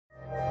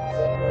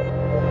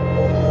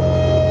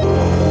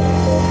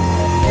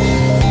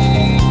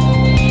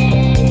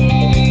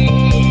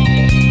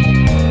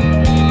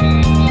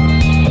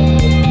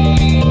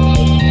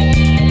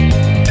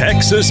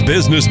Texas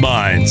Business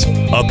Minds,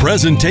 a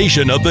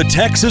presentation of the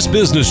Texas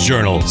Business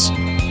Journals.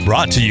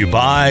 Brought to you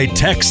by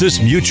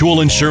Texas Mutual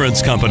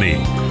Insurance Company,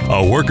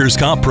 a workers'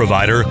 comp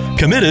provider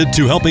committed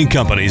to helping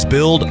companies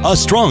build a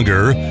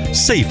stronger,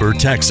 safer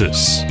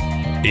Texas.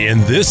 In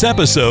this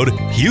episode,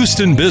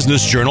 Houston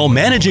Business Journal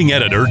Managing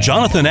Editor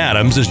Jonathan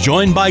Adams is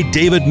joined by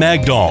David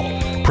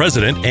Magdahl,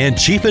 President and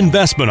Chief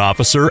Investment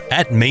Officer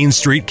at Main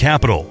Street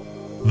Capital.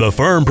 The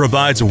firm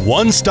provides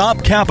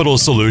one-stop capital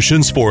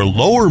solutions for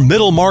lower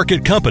middle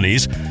market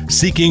companies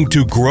seeking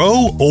to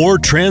grow or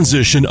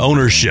transition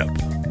ownership.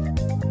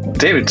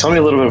 David, tell me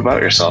a little bit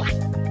about yourself.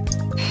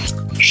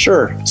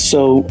 Sure.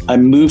 So I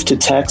moved to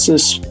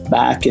Texas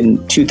back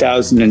in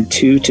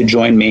 2002 to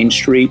join Main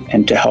Street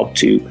and to help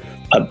to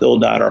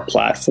build out our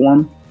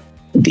platform.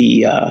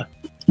 The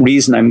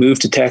reason I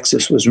moved to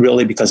Texas was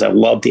really because I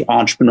loved the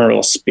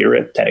entrepreneurial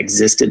spirit that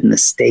existed in the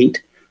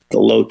state, the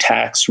low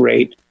tax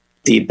rate,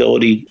 the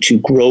ability to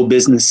grow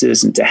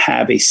businesses and to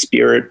have a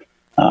spirit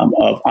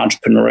of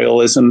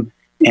entrepreneurialism.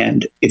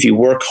 And if you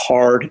work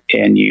hard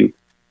and you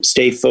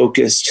stay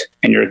focused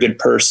and you're a good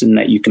person,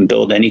 that you can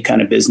build any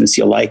kind of business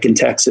you like in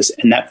Texas.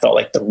 And that felt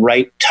like the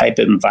right type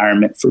of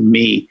environment for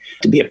me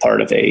to be a part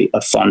of a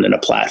fund and a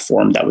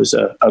platform that was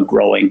a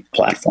growing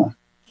platform.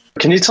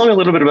 Can you tell me a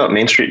little bit about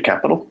Main Street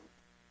Capital?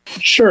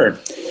 Sure.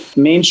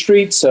 Main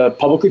Street's a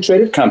publicly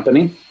traded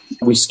company.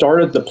 We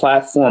started the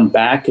platform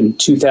back in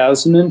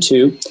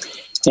 2002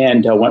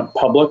 and went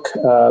public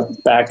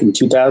back in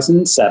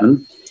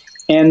 2007.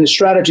 And the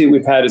strategy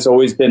we've had has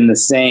always been the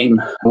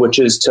same, which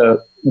is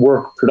to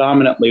work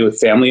predominantly with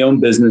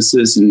family-owned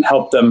businesses and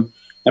help them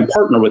and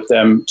partner with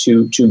them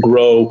to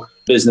grow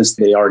business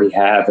they already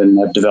have and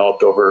have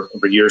developed over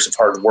years of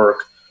hard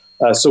work.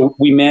 So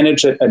we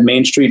manage at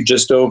Main Street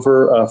just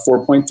over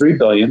 $4.3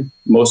 billion,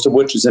 most of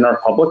which is in our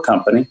public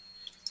company.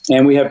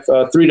 And we have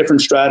three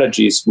different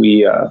strategies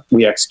we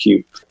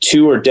execute.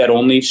 Two are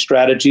debt-only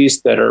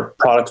strategies that are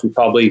products we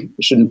probably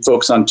shouldn't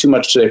focus on too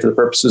much today for the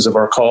purposes of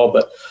our call,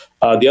 but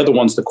the other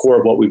one's the core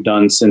of what we've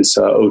done since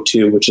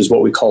 2002, which is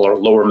what we call our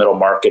lower middle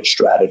market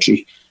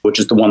strategy, which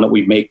is the one that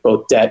we make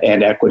both debt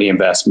and equity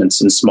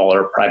investments in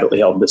smaller privately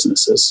held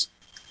businesses.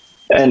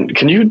 And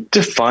can you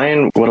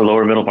define what a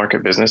lower middle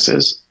market business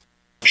is?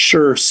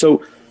 Sure.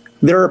 So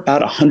there are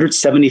about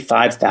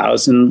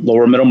 175,000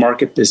 lower middle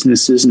market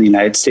businesses in the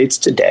United States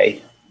today.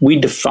 We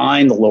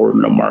define the lower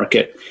middle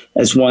market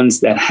as ones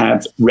that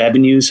have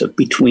revenues of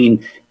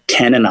between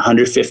 10 and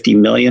 150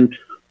 million.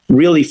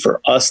 Really, for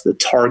us, the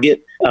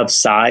target of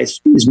size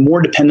is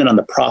more dependent on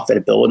the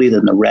profitability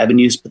than the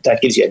revenues, but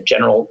that gives you a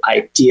general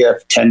idea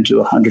of 10 to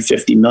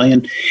 150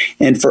 million.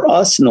 And for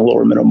us in the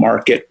lower middle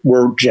market,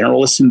 we're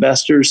generalist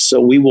investors, so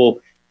we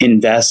will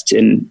invest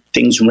in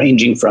things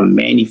ranging from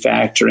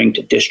manufacturing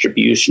to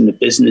distribution to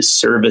business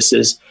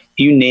services.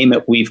 You name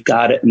it, we've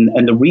got it.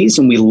 And the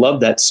reason we love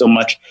that so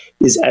much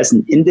is as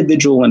an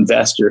individual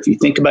investor, if you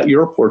think about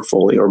your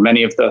portfolio or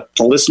many of the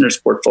listeners'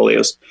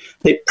 portfolios,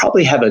 they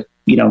probably have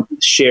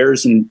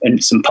shares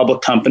in some public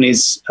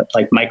companies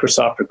like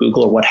Microsoft or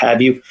Google or what have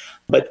you.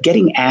 But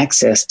getting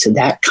access to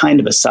that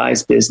kind of a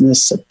size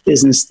business, a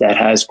business that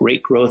has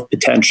great growth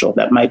potential,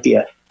 that might be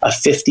a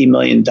 $50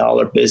 million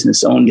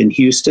business owned in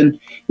Houston,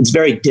 it's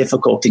very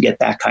difficult to get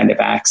that kind of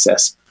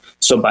access.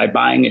 So by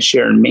buying a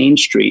share in Main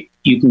Street,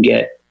 you can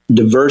get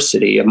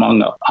diversity among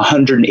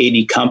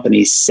 180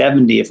 companies,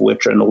 70 of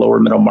which are in the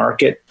lower middle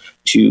market,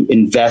 to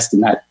invest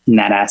in that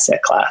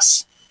asset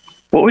class.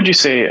 What would you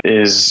say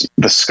is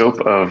the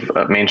scope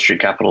of Main Street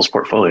Capital's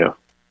portfolio?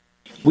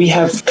 We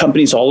have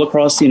companies all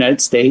across the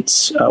United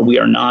States. We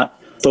are not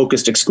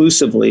focused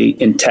exclusively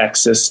in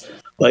Texas,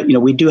 but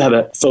we do have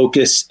a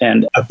focus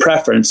and a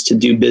preference to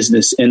do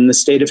business in the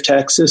state of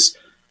Texas.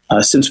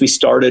 Since we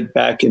started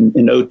back in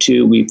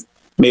 2002, we've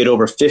made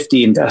over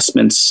 50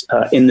 investments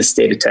in the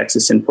state of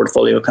Texas in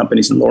portfolio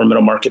companies and lower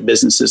middle market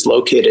businesses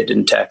located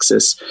in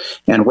Texas.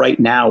 And right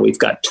now we've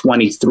got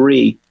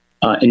 23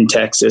 in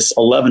Texas,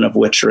 11 of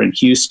which are in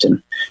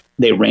Houston.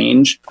 They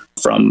range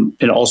from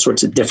all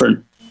sorts of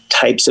different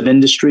types of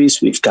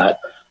industries. We've got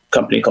a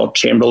company called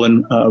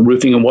Chamberlain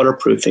Roofing and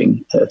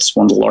Waterproofing. It's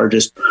one of the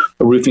largest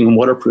roofing and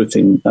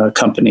waterproofing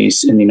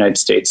companies in the United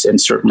States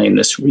and certainly in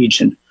this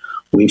region.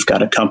 We've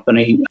got a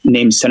company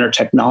named Center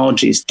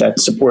Technologies that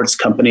supports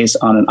companies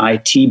on an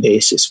IT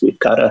basis. We've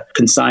got a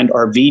consigned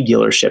RV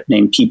dealership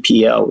named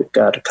PPL. We've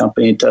got a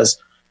company that does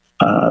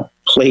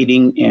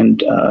plating,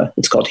 and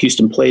it's called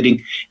Houston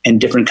Plating, and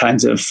different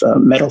kinds of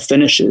metal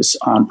finishes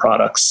on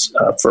products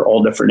for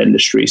all different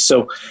industries.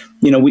 So,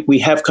 we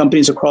have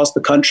companies across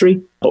the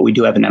country, but we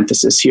do have an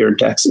emphasis here in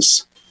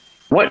Texas.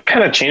 What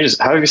kind of changes?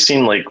 How have you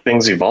seen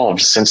things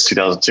evolved since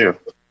 2002?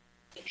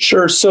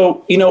 Sure.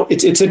 So,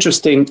 it's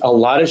interesting. A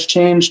lot has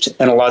changed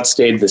and a lot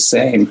stayed the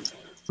same.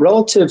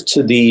 Relative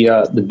to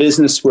the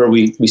business where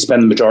we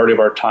spend the majority of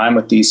our time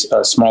with these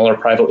smaller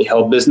privately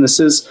held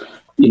businesses,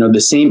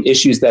 the same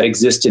issues that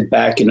existed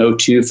back in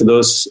 2002 for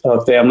those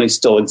families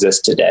still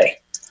exist today.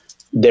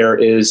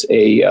 There's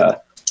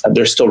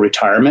still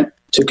retirement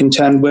to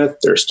contend with.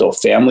 There's still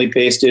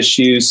family-based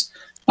issues.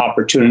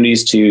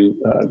 opportunities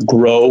to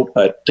grow,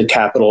 but the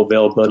capital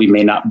availability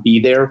may not be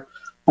there.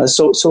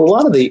 So a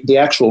lot of the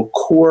actual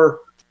core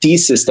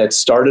thesis that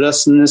started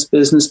us in this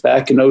business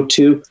back in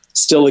 2002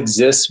 still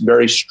exists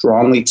very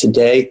strongly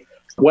today.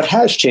 What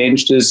has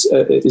changed is,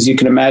 as you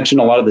can imagine,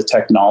 a lot of the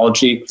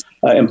technology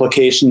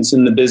implications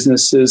in the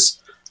businesses.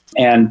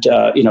 And,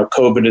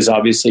 COVID has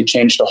obviously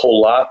changed a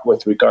whole lot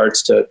with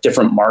regards to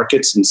different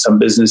markets, and some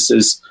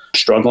businesses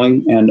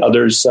struggling and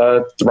others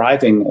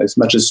thriving, as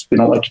much as we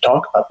don't like to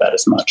talk about that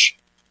as much.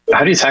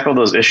 How do you tackle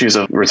those issues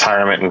of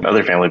retirement and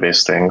other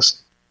family-based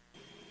things?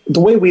 The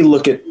way we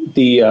look at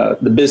the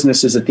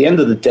business is, at the end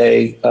of the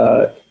day,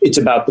 it's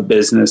about the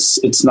business.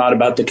 It's not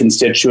about the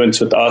constituents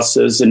with us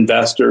as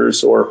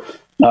investors or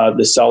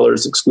the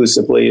sellers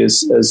exclusively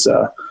as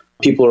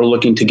people are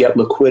looking to get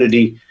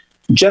liquidity.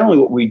 Generally,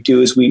 what we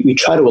do is we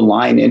try to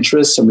align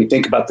interests, and we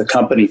think about the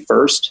company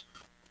first.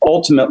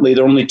 Ultimately,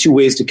 there are only two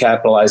ways to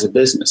capitalize a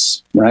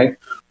business, right?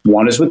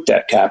 One is with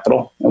debt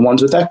capital and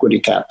one's with equity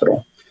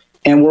capital.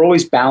 And we're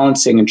always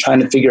balancing and trying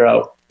to figure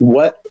out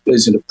what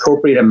is an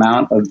appropriate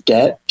amount of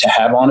debt to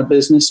have on a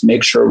business,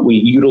 make sure we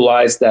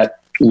utilize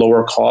that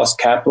lower cost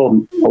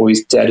capital.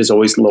 Always, debt is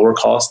always lower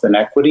cost than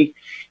equity,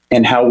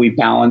 and how we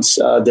balance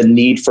the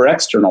need for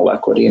external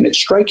equity. And it's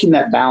striking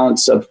that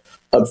balance of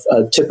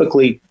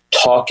typically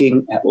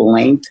talking at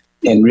length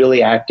and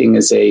really acting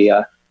as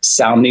a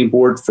sounding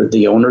board for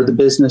the owner of the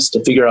business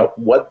to figure out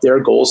what their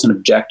goals and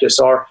objectives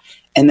are,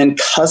 and then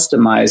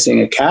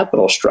customizing a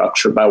capital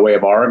structure by way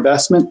of our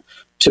investment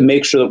to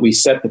make sure that we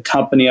set the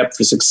company up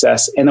for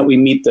success and that we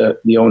meet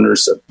the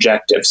owner's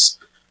objectives.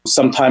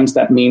 Sometimes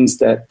that means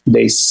that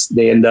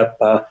they end up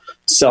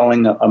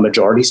selling a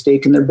majority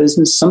stake in their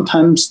business.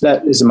 Sometimes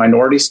that is a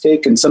minority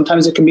stake, and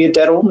sometimes it can be a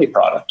debt-only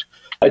product.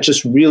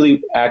 Just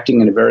really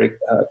acting in a very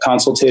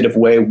consultative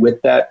way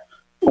with that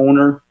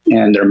owner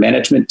and their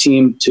management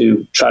team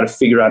to try to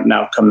figure out an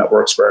outcome that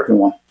works for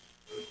everyone.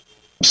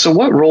 So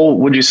what role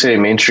would you say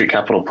Main Street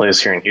Capital plays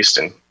here in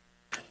Houston?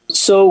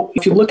 So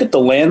if you look at the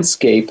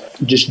landscape,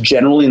 just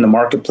generally in the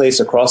marketplace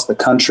across the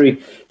country,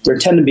 there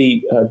tend to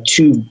be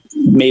two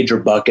major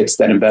buckets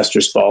that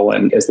investors fall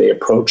in as they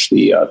approach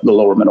the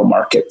lower middle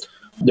market.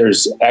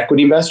 There's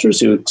equity investors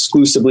who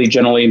exclusively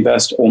generally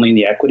invest only in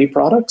the equity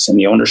products and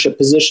the ownership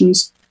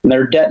positions. And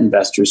there are debt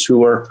investors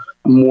who are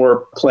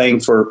more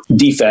playing for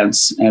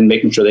defense and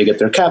making sure they get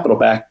their capital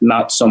back,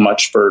 not so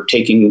much for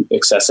taking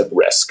excessive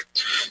risk.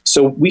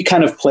 So we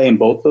kind of play in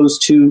both those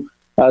two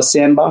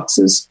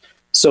sandboxes.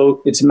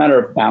 So it's a matter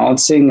of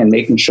balancing and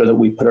making sure that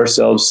we put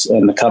ourselves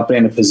and the company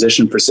in a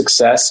position for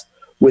success.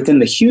 Within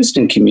the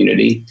Houston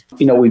community,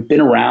 we've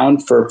been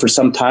around for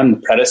some time.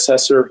 The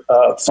predecessor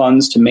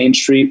funds to Main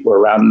Street were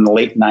around in the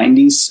late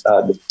 90s.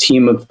 The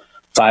team of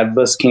 5 of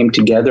us came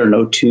together in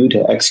 2002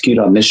 to execute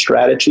on this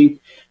strategy.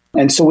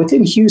 And so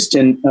within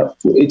Houston,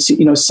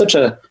 it's such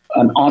an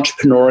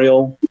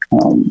entrepreneurial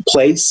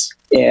place.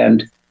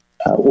 And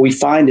what we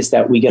find is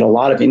that we get a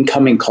lot of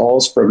incoming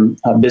calls from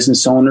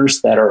business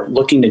owners that are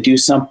looking to do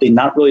something,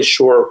 not really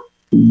sure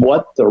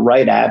what the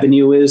right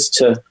avenue is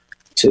to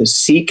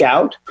seek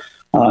out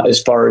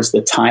as far as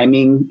the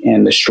timing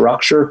and the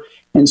structure.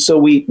 And so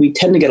we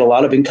tend to get a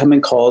lot of incoming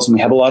calls, and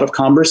we have a lot of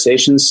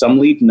conversations. Some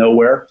lead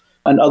nowhere,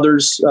 and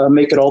others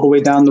make it all the way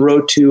down the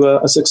road to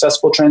a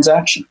successful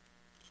transaction.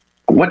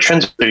 What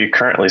trends are you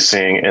currently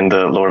seeing in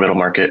the lower middle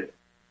market?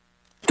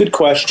 Good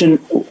question.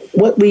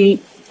 What we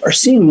are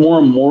seeing more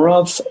and more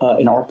of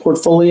in our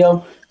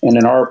portfolio and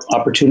in our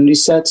opportunity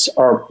sets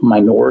are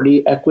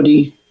minority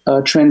equity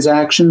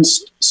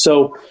transactions.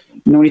 So,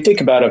 when you think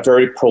about a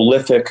very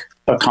prolific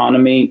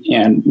economy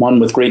and one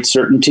with great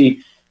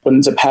certainty, what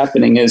ends up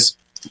happening is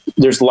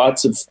there's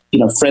lots of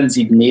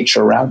frenzied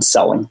nature around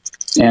selling,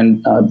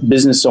 and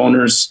business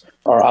owners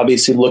are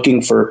obviously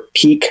looking for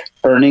peak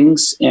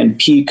earnings and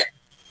peak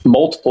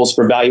multiples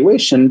for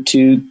valuation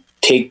to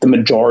take the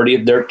majority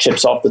of their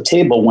chips off the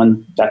table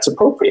when that's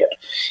appropriate.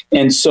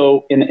 And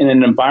so in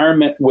an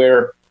environment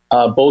where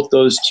both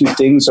those two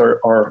things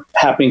are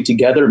happening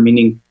together,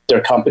 meaning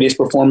their company is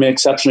performing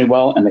exceptionally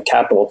well and the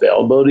capital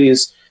availability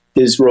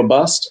is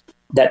robust,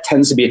 that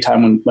tends to be a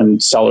time when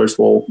sellers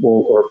will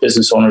or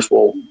business owners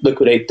will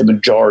liquidate the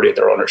majority of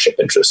their ownership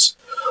interests.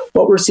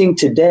 What we're seeing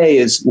today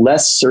is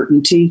less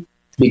certainty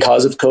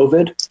because of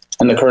COVID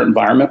and the current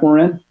environment we're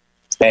in.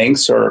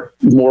 Banks are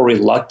more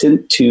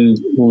reluctant to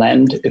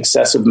lend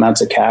excessive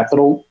amounts of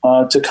capital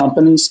to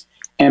companies.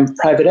 And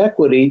private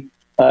equity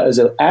as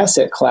an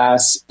asset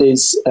class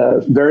is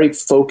very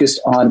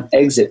focused on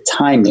exit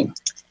timing.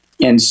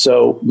 And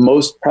so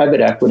most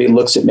private equity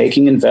looks at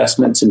making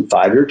investments in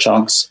 5-year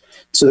chunks.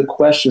 So the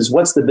question is,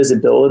 what's the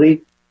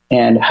visibility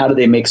and how do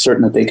they make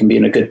certain that they can be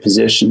in a good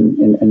position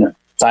in a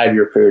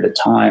 5-year period of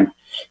time?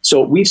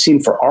 So what we've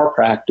seen for our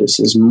practice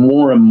is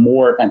more and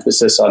more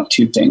emphasis on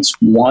two things.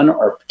 One,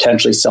 are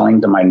potentially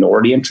selling the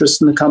minority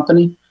interest in the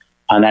company.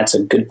 And that's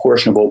a good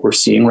portion of what we're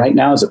seeing right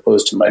now, as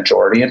opposed to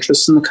majority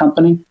interest in the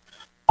company.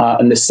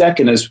 And the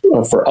second is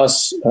for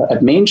us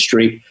at Main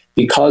Street,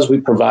 because we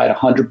provide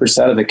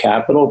 100% of the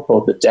capital,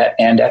 both the debt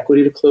and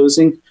equity to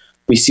closing,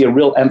 we see a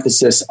real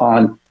emphasis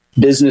on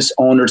business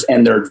owners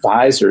and their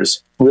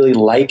advisors really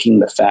liking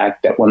the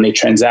fact that when they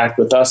transact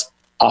with us,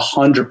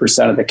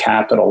 100% of the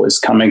capital is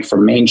coming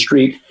from Main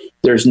Street.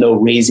 There's no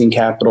raising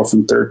capital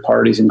from third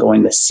parties and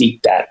going to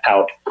seek that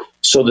out.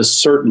 So the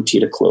certainty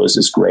to close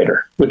is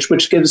greater, which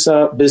gives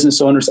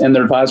business owners and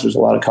their advisors a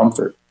lot of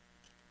comfort.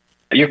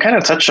 You kind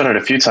of touched on it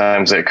a few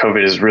times that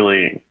COVID has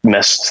really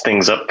messed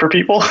things up for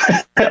people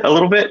a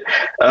little bit.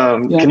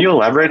 Can you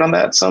elaborate on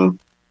that some?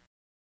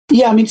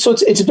 Yeah, I mean, so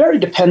it's very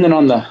dependent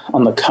on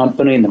the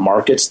company and the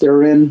markets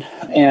they're in.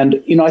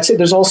 And, I'd say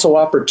there's also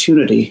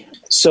opportunity.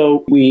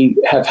 So we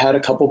have had a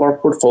couple of our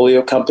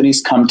portfolio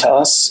companies come to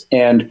us,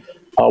 and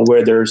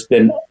where there have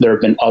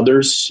been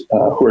others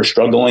who are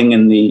struggling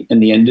in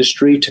the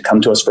industry to come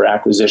to us for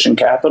acquisition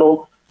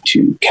capital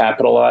to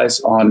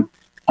capitalize on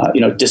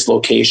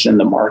dislocation in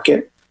the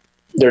market.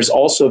 There's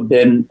also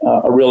been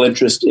a real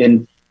interest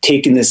in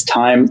taking this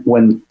time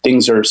when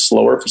things are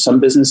slower for some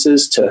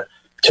businesses to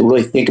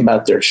really think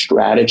about their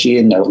strategy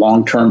and their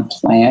long-term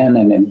plan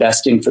and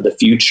investing for the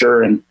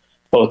future, and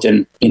both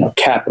in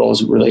capital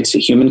as it relates to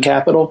human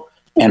capital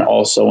and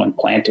also in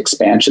plant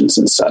expansions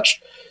and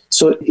such.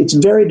 So it's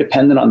very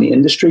dependent on the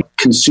industry.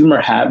 Consumer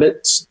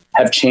habits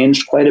have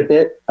changed quite a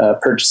bit,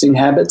 purchasing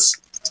habits.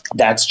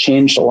 That's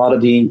changed a lot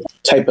of the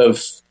type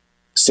of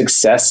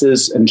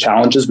successes and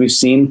challenges we've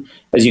seen.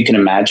 As you can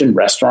imagine,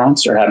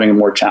 restaurants are having a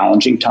more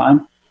challenging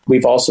time.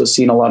 We've also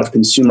seen a lot of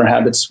consumer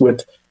habits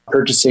with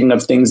purchasing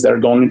of things that are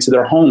going into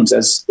their homes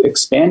as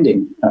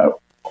expanding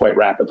quite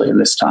rapidly in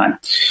this time.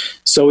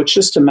 So it's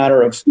just a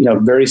matter of,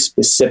 very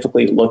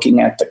specifically looking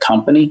at the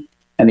company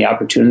and the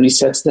opportunity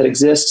sets that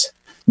exist,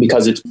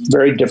 because it's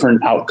very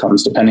different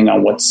outcomes depending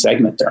on what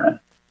segment they're in.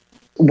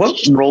 What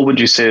role would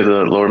you say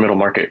the lower middle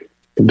market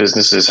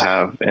businesses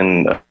have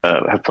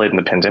played in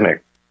the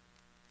pandemic?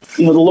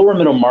 The lower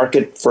middle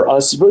market for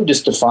us really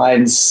just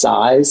defines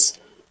size,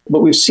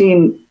 but we've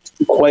seen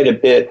quite a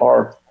bit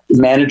are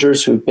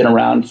managers who've been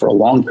around for a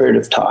long period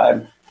of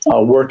time,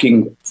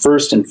 working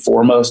first and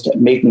foremost at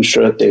making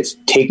sure that they've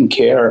taken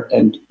care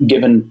and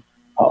given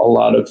a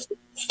lot of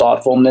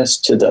thoughtfulness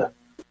to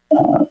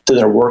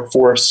their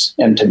workforce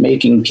and to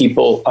making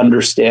people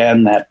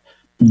understand that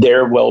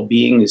their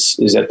well-being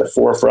is at the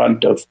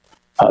forefront of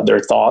their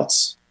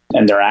thoughts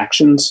and their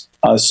actions.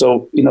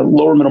 So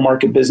lower middle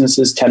market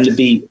businesses tend to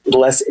be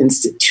less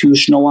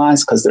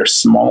institutionalized because they're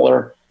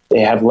smaller.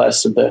 They have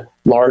less of the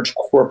large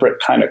corporate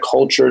kind of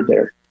culture.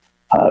 They're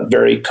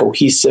very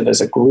cohesive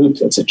as a group.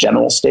 That's a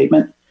general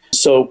statement.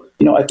 So,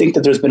 I think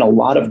that there's been a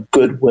lot of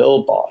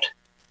goodwill bought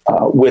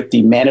with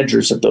the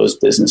managers of those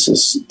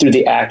businesses through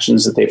the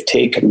actions that they've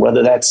taken,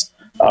 whether that's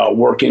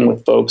working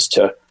with folks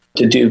to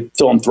do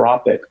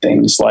philanthropic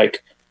things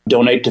like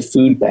donate to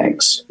food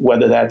banks,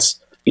 whether that's,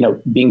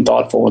 being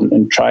thoughtful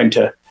and trying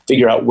to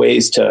figure out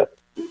ways to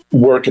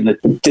work in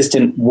the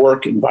distant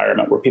work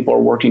environment where people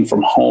are working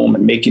from home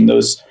and making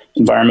those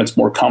environments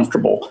more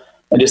comfortable.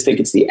 I just think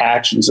it's the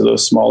actions of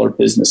those smaller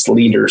business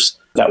leaders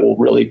that will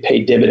really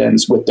pay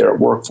dividends with their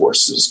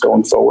workforces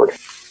going forward.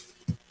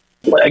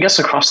 I guess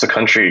across the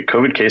country,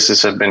 COVID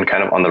cases have been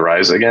kind of on the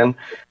rise again.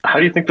 How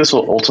do you think this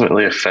will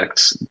ultimately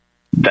affect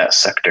that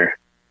sector?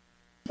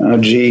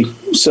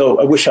 So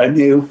I wish I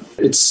knew.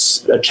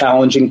 It's a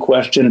challenging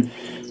question.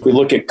 If we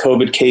look at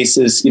COVID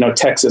cases,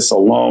 Texas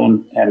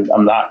alone, and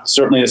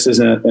certainly this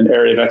isn't an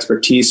area of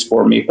expertise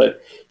for me,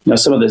 but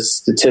some of the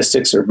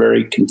statistics are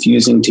very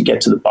confusing to get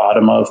to the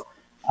bottom of.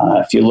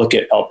 If you look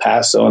at El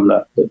Paso and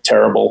the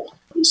terrible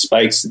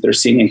spikes that they're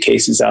seeing in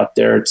cases out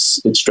there,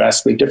 it's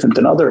drastically different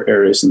than other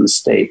areas in the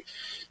state.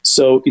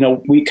 So,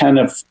 we kind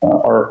of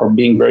are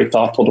being very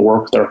thoughtful to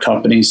work with our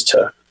companies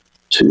to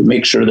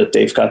make sure that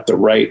they've got the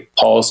right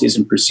policies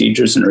and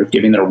procedures and are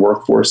giving their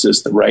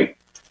workforces the right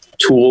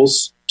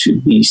tools to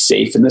be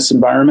safe in this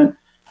environment.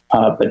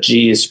 But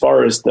as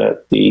far as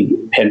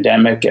the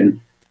pandemic and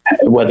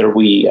whether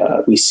we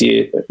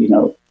see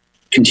it,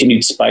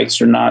 continued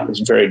spikes or not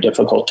is very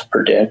difficult to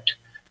predict.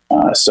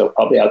 So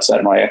probably outside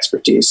of my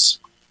expertise.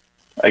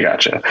 I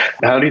gotcha.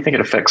 How do you think it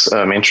affects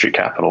Main Street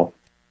Capital?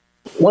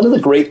 One of the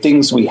great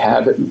things we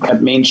have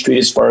at Main Street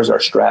as far as our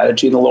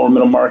strategy in the lower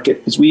middle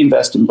market is we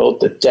invest in both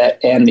the debt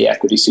and the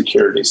equity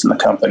securities in the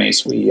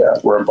companies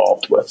we're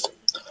involved with.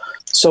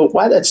 So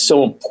why that's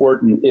so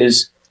important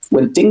is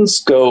when things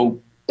go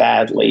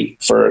badly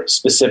for a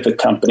specific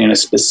company in a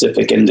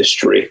specific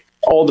industry,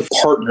 all the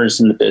partners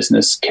in the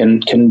business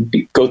can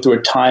go through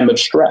a time of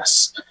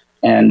stress.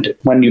 And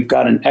when you've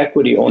got an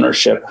equity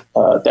ownership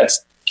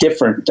that's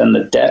different than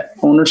the debt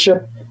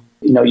ownership,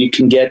 you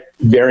can get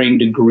varying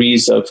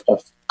degrees of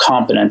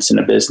confidence in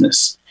a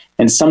business.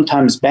 And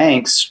sometimes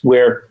banks,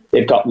 where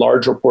they've got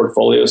larger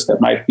portfolios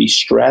that might be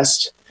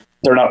stressed,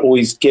 they're not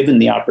always given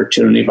the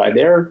opportunity by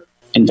their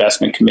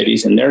investment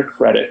committees and their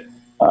credit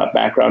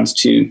backgrounds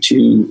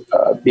to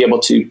be able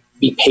to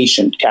be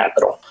patient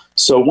capital.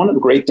 So one of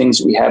the great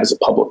things we have as a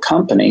public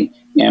company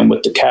and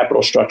with the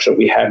capital structure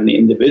we have in the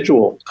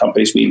individual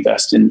companies we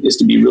invest in is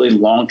to be really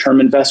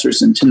long-term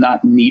investors and to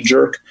not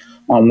knee-jerk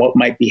on what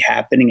might be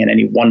happening at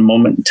any one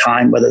moment in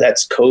time, whether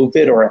that's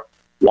COVID or a pandemic.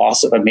 But to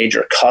loss of a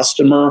major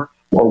customer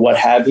or what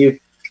have you.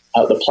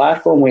 The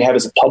platform we have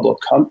as a public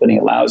company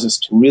allows us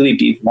to really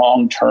be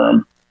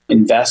long-term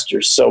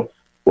investors. So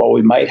while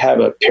we might have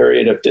a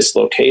period of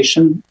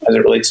dislocation as it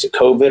relates to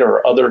COVID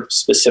or other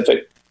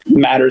specific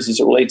matters as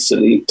it relates to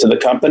the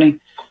company,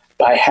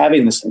 by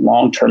having this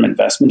long-term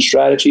investment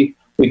strategy,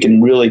 we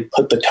can really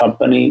put the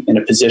company in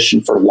a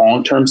position for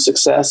long-term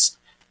success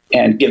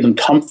and give them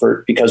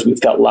comfort because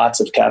we've got lots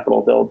of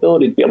capital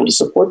availability to be able to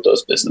support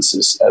those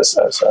businesses as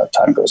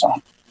time goes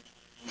on.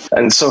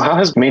 And so how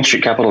has Main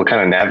Street Capital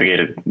kind of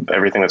navigated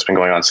everything that's been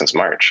going on since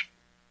March?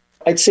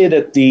 I'd say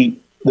that the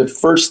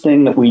first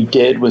thing that we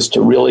did was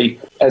to really,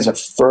 as a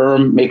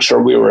firm, make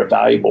sure we were a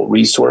valuable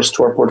resource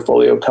to our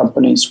portfolio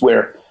companies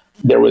where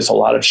there was a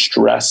lot of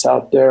stress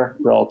out there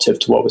relative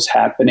to what was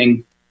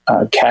happening.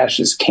 Cash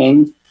is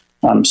king.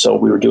 So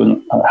we were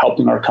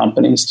helping our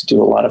companies to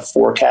do a lot of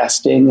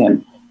forecasting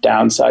and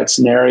downside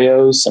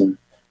scenarios and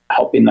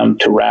helping them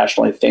to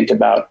rationally think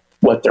about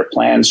what their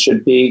plans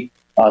should be,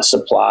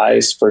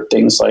 supplies for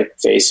things like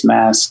face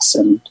masks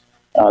and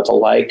the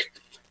like.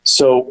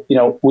 So,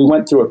 we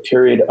went through a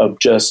period of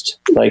just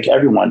like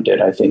everyone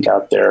did, I think,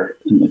 out there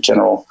in the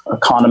general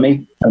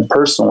economy and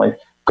personally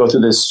go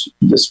through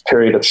this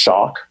period of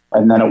shock.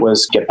 And then it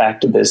was get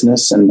back to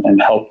business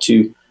and help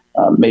to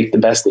make the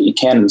best that you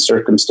can in the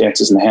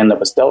circumstances and the hand that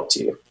was dealt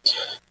to you.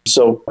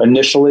 So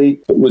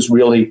initially, it was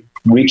really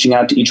reaching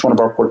out to each one of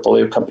our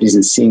portfolio companies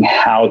and seeing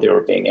how they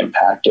were being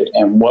impacted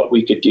and what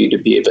we could do to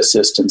be of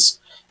assistance.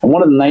 And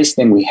one of the nice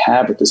things we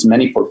have with as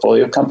many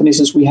portfolio companies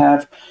as we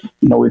have,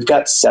 we've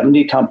got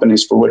 70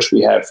 companies for which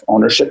we have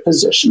ownership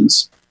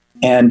positions.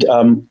 And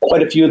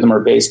quite a few of them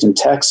are based in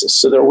Texas.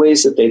 So there are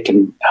ways that they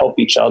can help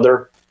each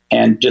other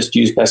and just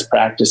use best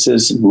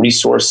practices and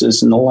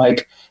resources and the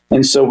like.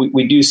 And so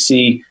we do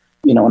see,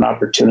 an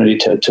opportunity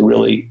to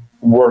really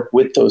work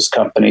with those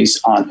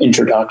companies on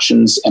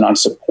introductions and on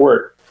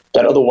support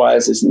that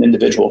otherwise as an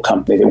individual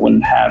company, they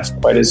wouldn't have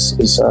quite as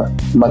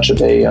much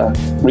of a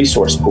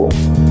resource pool.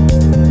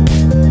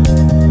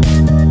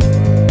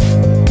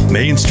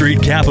 Main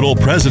Street Capital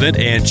President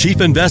and Chief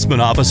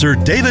Investment Officer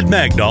David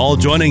Magdahl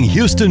joining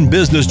Houston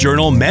Business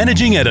Journal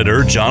Managing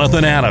Editor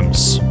Jonathan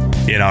Adams.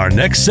 In our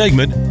next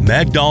segment,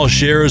 Magdahl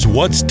shares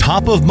what's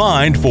top of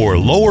mind for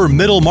lower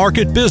middle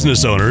market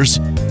business owners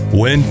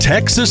when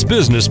Texas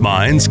Business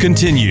Minds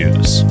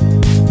continues.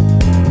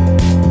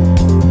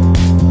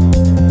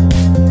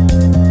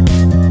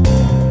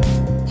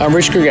 I'm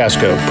Rich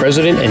Gergasco,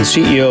 President and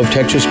CEO of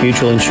Texas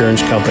Mutual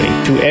Insurance Company.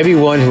 To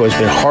everyone who has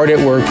been hard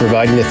at work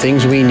providing the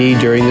things we need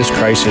during this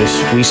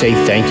crisis, we say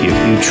thank you.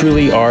 You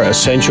truly are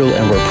essential,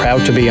 and we're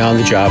proud to be on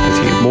the job with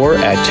you. More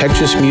at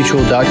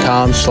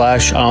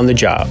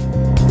texasmutual.com/on-the-job.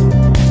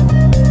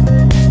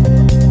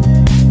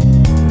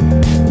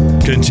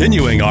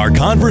 Continuing our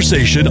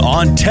conversation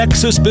on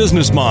Texas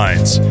Business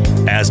Minds,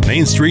 as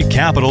Main Street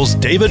Capital's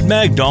David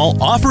Magdahl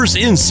offers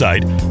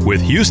insight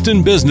with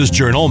Houston Business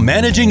Journal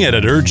Managing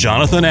Editor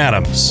Jonathan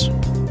Adams.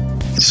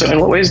 So in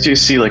what ways do you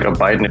see like a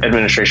Biden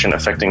administration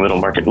affecting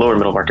lower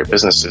middle market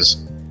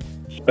businesses?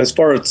 As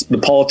far as the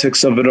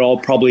politics of it all,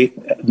 probably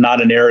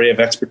not an area of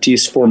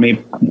expertise for me.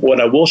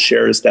 What I will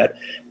share is that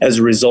as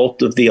a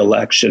result of the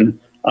election,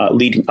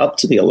 leading up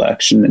to the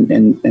election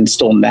and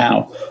still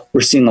now, we're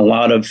seeing a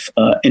lot of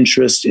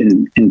interest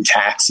in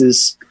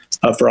taxes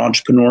for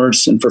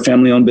entrepreneurs and for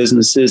family-owned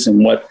businesses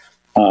and what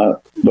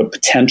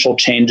potential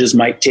changes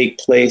might take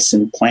place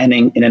and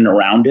planning in and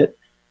around it.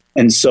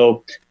 And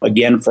so,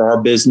 again, for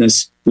our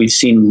business, we've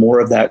seen more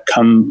of that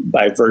come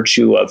by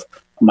virtue of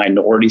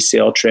minority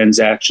sale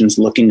transactions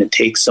looking to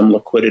take some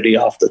liquidity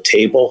off the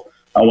table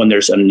when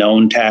there's a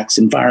known tax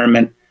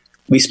environment.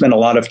 We spend a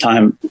lot of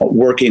time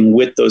working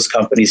with those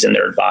companies and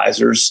their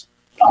advisors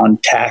on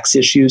tax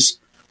issues.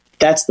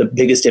 That's the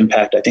biggest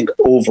impact, I think,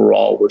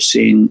 overall we're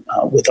seeing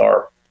with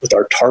our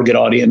target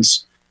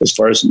audience as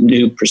far as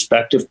new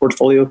prospective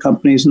portfolio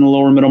companies in the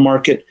lower middle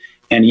market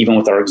and even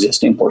with our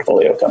existing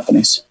portfolio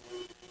companies.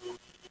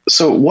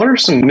 So what are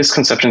some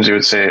misconceptions you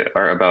would say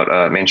are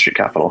about Main Street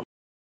Capital?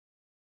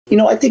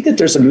 I think that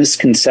there's a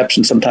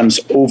misconception sometimes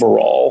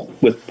overall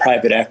with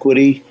private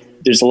equity.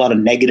 There's a lot of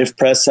negative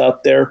press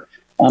out there.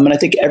 And I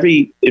think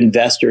every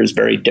investor is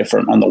very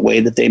different on the way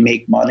that they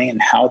make money and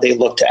how they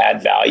look to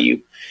add value.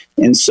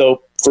 And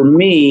so for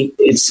me,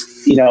 it's,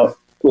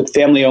 with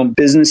family-owned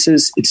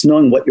businesses, it's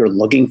knowing what you're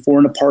looking for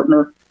in a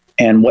partner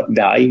and what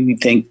value you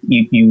think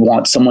you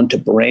want someone to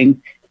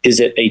bring. Is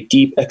it a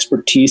deep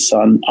expertise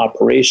on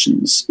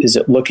operations? Is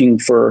it looking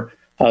for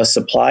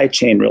supply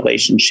chain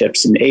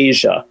relationships in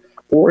Asia?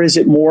 Or is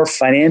it more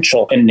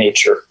financial in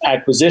nature,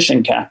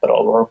 acquisition capital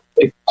or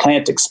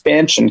plant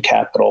expansion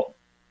capital?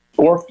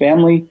 Or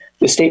family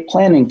estate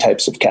planning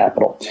types of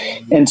capital.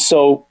 And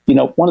so,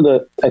 one of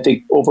the, I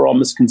think, overall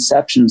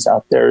misconceptions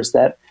out there is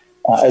that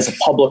as a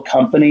public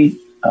company,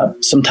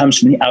 sometimes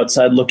from the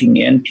outside looking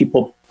in,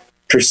 people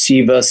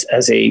perceive us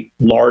as a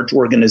large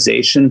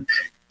organization.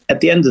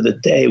 At the end of the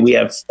day, we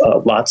have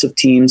lots of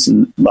teams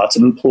and lots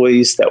of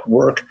employees that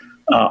work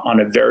on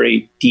a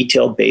very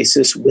detailed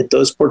basis with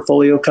those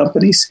portfolio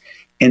companies.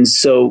 And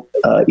so,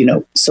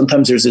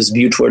 sometimes there's this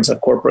view towards a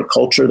corporate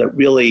culture that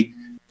really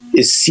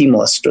is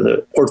seamless for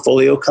the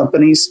portfolio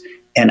companies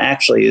and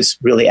actually is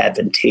really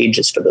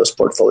advantageous for those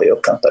portfolio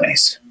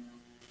companies.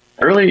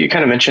 Earlier, you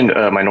kind of mentioned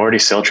minority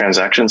sale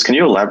transactions. Can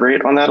you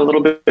elaborate on that a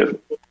little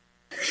bit?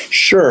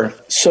 Sure.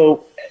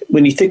 So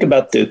when you think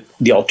about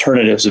the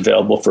alternatives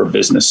available for a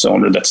business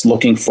owner that's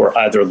looking for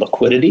either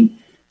liquidity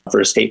for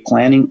estate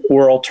planning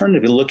or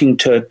alternatively looking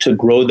to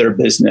grow their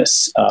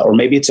business, or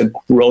maybe it's a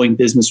growing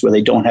business where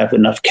they don't have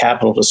enough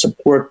capital to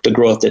support the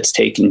growth that's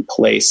taking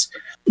place,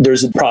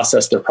 there's a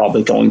process they're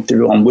probably going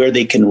through on where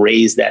they can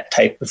raise that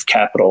type of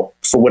capital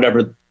for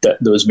whatever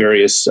those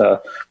various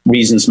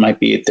reasons might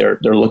be if they're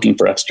looking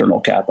for external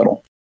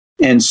capital.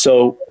 And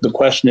so the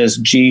question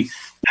is,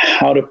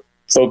 how do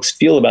folks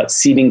feel about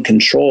ceding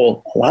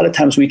control? A lot of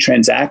times we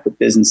transact with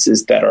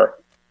businesses that are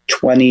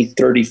 20,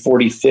 30,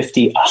 40,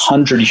 50,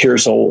 100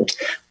 years old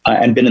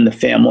and been in the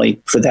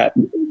family for that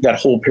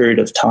whole period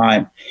of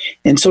time.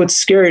 And so it's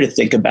scary to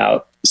think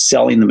about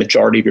selling the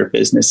majority of your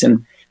business.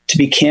 And to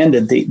be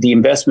candid, the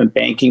investment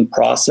banking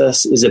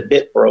process is a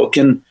bit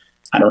broken.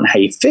 I don't know how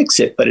you fix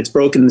it, but it's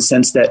broken in the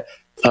sense that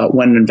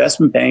when an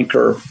investment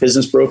banker or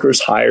business broker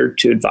is hired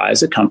to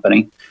advise a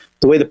company,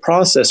 the way the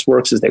process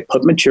works is they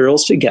put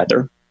materials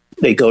together.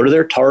 They go to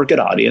their target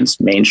audience,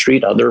 Main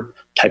Street, other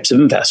types of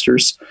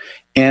investors,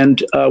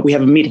 and we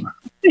have a meeting.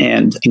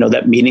 And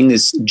that meeting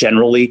is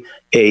generally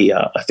a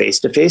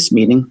face-to-face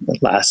meeting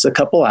that lasts a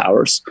couple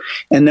hours.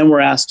 And then we're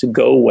asked to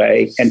go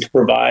away and to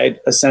provide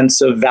a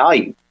sense of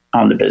value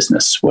on the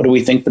business. What do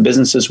we think the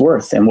business is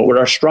worth? And what would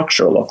our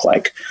structure look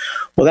like?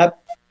 Well, that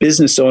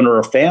business owner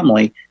or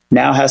family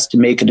now has to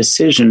make a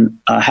decision,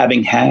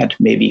 having had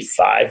maybe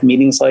 5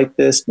 meetings like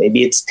this,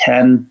 maybe it's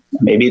 10,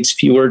 maybe it's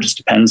fewer, just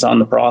depends on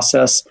the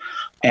process.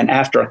 And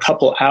after a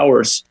couple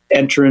hours,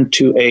 enter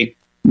into a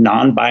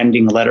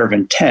non-binding letter of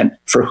intent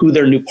for who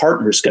their new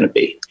partner is going to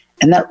be.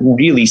 And that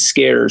really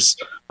scares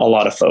a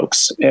lot of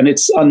folks. And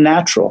it's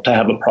unnatural to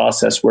have a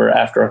process where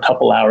after a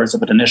couple hours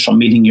of an initial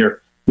meeting, you're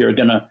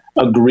going to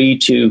agree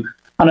to,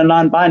 on a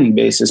non-binding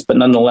basis, but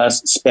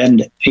nonetheless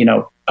spend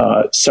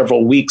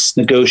several weeks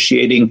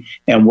negotiating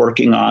and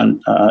working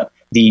on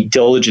the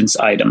diligence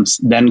items,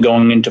 then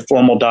going into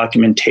formal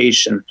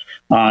documentation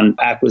on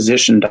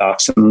acquisition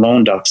docs and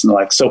loan docs and the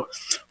like. So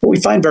what we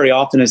find very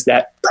often is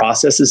that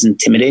process is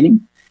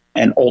intimidating,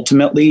 and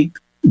ultimately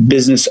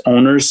business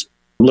owners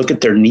look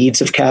at their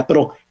needs of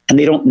capital, and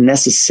they don't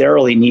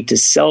necessarily need to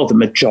sell the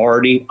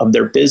majority of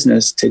their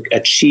business to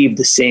achieve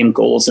the same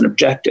goals and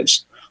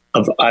objectives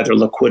of either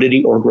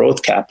liquidity or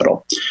growth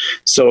capital.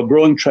 So a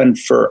growing trend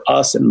for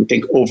us, and we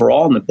think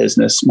overall in the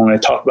business, when I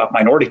talk about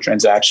minority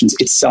transactions,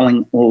 it's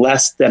selling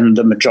less than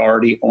the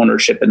majority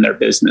ownership in their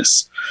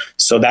business.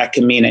 So that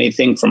can mean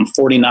anything from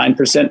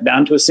 49%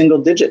 down to a single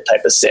digit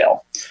type of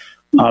sale.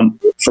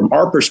 From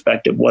our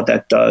perspective, what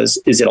that does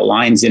is it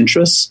aligns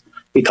interests,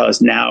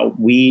 because now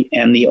we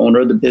and the owner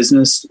of the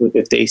business,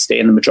 if they stay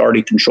in the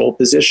majority control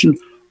position,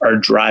 are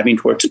driving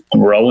towards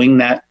growing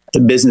the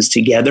business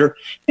together,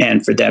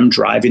 and for them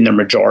driving their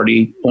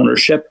majority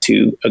ownership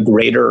to a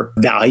greater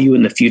value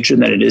in the future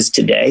than it is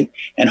today.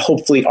 And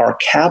hopefully our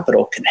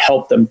capital can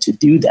help them to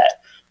do that,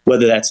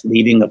 whether that's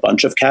leaving a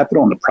bunch of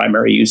capital and the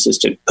primary use is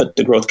to put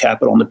the growth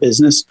capital in the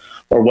business,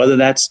 or whether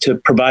that's to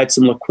provide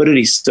some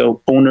liquidity.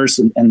 So owners,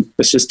 and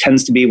this just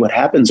tends to be what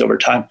happens over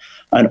time,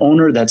 an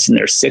owner that's in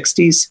their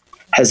 60s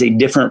has a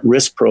different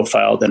risk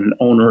profile than an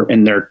owner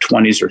in their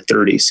 20s or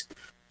 30s.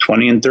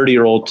 20 and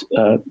 30-year-old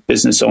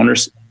business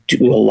owners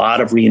do a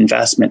lot of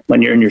reinvestment.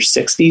 When you're in your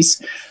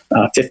 60s,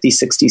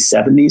 50s, 60s,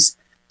 70s,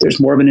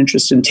 there's more of an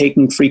interest in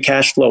taking free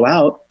cash flow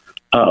out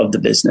of the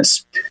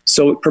business.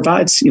 So it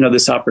provides,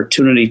 this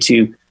opportunity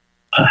to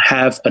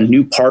have a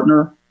new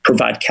partner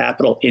provide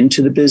capital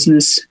into the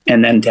business,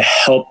 and then to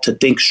help to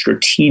think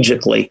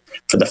strategically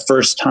for the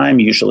first time,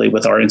 usually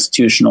with our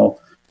institutional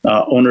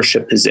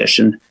ownership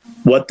position,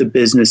 what the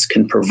business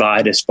can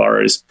provide as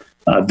far as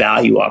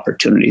value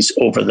opportunities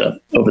over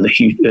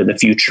the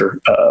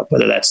future,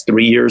 whether that's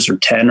 3 years or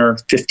 10 or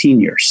 15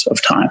 years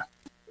of time.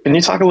 Can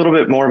you talk a little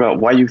bit more about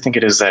why you think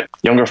it is that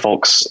younger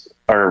folks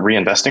are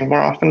reinvesting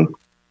more often?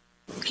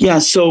 Yeah,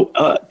 so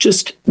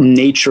just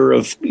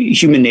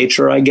human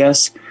nature, I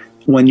guess.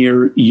 When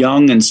you're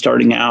young and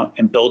starting out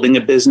and building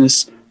a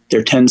business,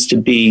 there tends to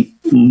be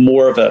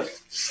more of a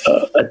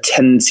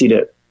tendency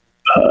to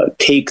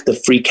take the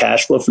free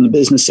cash flow from the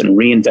business and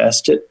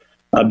reinvest it.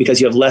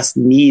 Because you have less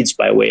needs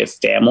by way of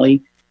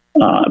family,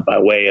 by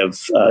way of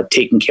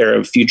taking care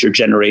of future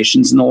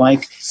generations and the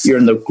like. You're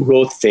in the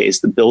growth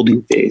phase, the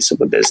building phase of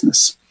a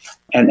business.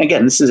 And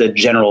again, this is a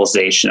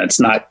generalization.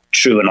 It's not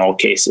true in all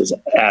cases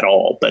at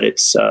all, but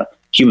it's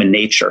human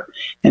nature.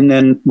 And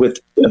then with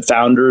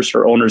founders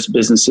or owners of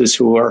businesses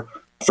who are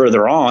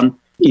further on,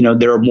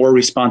 there are more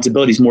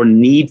responsibilities, more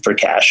need for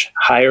cash,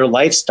 higher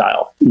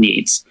lifestyle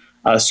needs.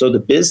 So the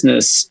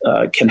business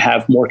can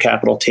have more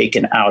capital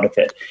taken out of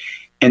it.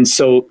 And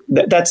so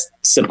that's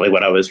simply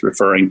what I was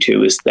referring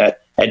to, is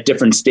that at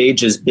different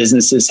stages,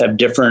 businesses have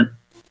different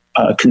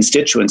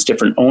constituents,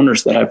 different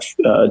owners that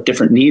have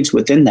different needs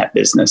within that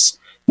business.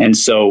 And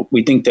so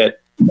we think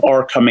that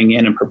our coming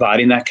in and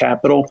providing that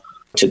capital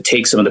to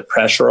take some of the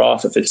pressure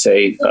off, if it's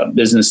a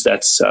business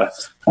that's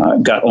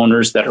got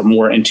owners that are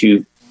more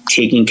into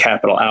taking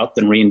capital out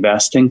than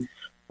reinvesting,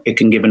 it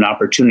can give an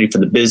opportunity for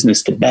the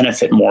business to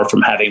benefit more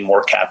from having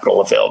more capital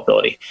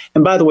availability.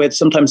 And by the way,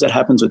 sometimes that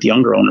happens with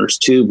younger owners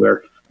too,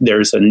 where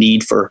there's a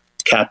need for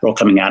capital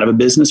coming out of a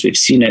business. We've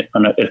seen it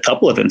on a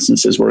couple of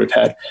instances where we've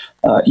had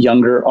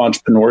younger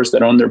entrepreneurs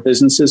that own their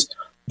businesses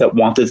that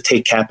wanted to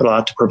take capital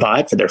out to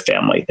provide for their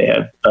family. They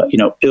have,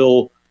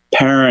 ill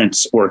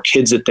parents or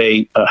kids that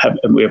they have.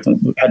 We have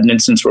had an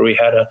instance where we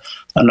had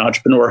an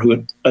entrepreneur who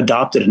had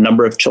adopted a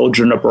number of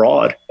children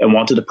abroad and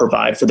wanted to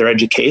provide for their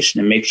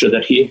education and make sure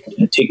that he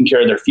had taken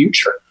care of their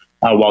future.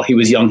 While he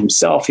was young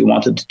himself, he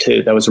wanted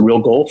to, that was a real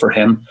goal for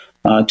him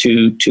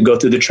to go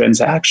through the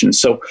transaction.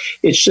 So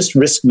it's just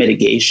risk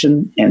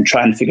mitigation and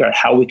trying to figure out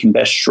how we can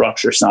best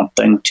structure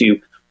something to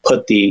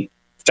put the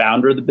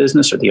founder of the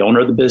business or the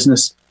owner of the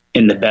business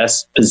in the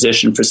best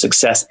position for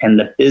success and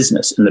the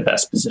business in the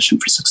best position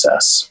for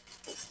success.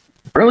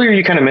 Earlier,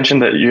 you kind of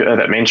mentioned that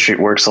that Main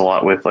Street works a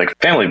lot with like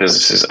family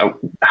businesses.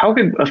 How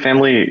could a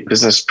family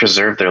business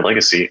preserve their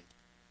legacy?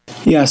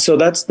 Yeah, so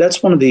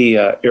that's one of the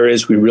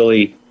areas we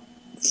really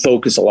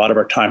focus a lot of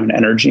our time and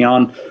energy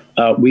on.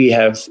 We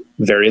have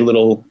very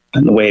little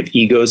in the way of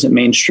egos at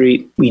Main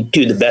Street. We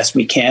do the best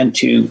we can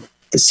to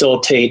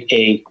facilitate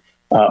a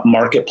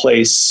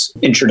marketplace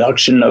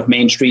introduction of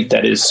Main Street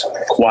that is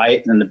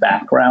quiet and in the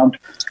background.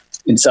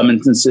 In some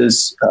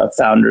instances,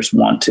 founders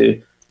want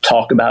to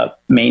talk about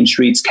Main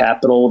Street's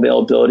capital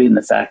availability and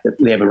the fact that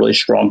they have a really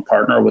strong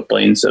partner with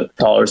billions of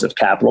dollars of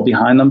capital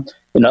behind them.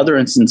 In other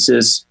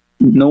instances,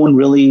 no one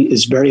really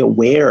is very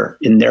aware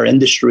in their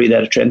industry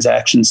that a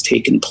transaction's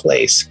taken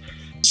place.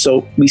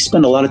 So we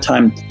spend a lot of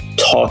time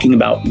talking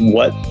about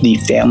what the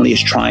family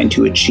is trying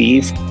to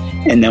achieve,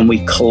 and then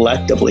we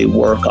collectively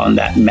work on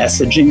that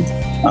messaging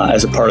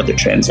as a part of the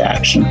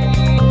transaction.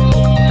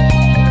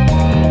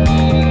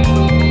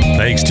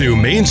 Thanks to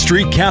Main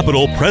Street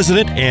Capital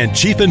President and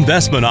Chief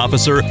Investment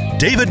Officer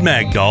David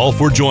Magdahl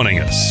for joining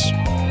us.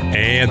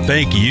 And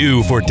thank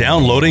you for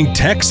downloading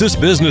Texas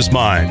Business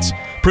Minds,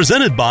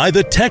 presented by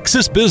the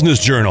Texas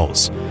Business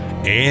Journals,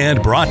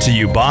 and brought to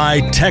you by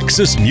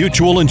Texas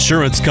Mutual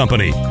Insurance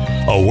Company,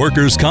 a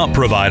workers' comp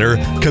provider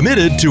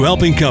committed to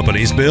helping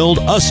companies build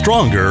a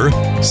stronger,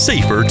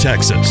 safer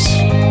Texas.